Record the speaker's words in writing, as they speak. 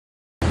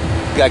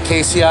Got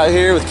Casey out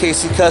here with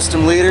Casey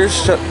Custom Leaders,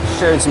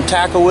 sharing some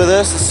tackle with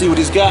us. Let's see what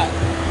he's got.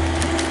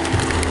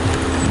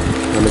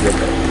 Let me get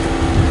that.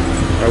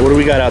 All right, what do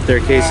we got out there,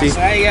 Casey? So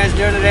how you guys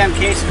doing today? I'm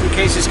Casey from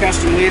Casey's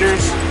Custom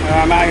Leaders.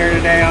 I'm out here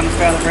today on the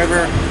Feather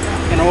River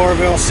in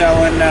Oroville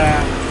selling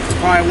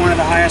probably one of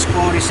the highest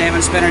quality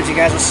salmon spinners you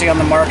guys will see on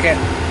the market.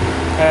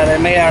 They're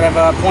made out of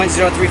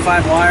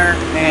 .035 wire,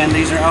 and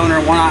these are owner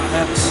 1/0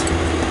 hooks.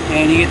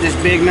 And you get this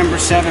big number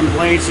 7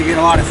 blades. You get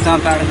a lot of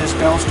thump out of this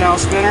bell style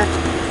spinner.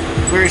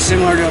 Very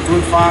similar to a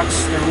Blue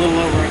Fox. They're a little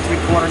over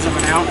 3/4 of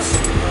an ounce.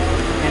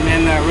 And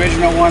then the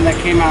original one that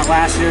came out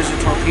last year is a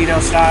torpedo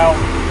style.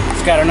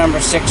 It's got a number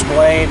 6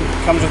 blade.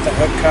 Comes with a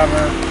hook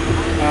cover.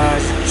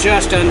 It's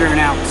just under an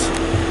ounce.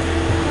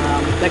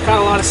 They caught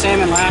a lot of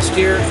salmon last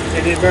year.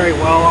 They did very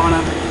well on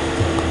them.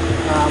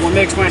 What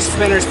makes my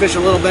spinners fish a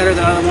little better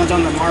than other ones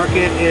on the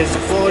market is the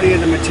quality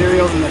of the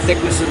materials and the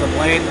thickness of the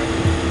blade.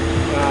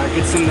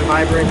 Gets them to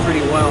vibrate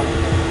pretty well.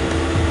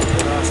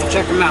 So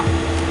check them out.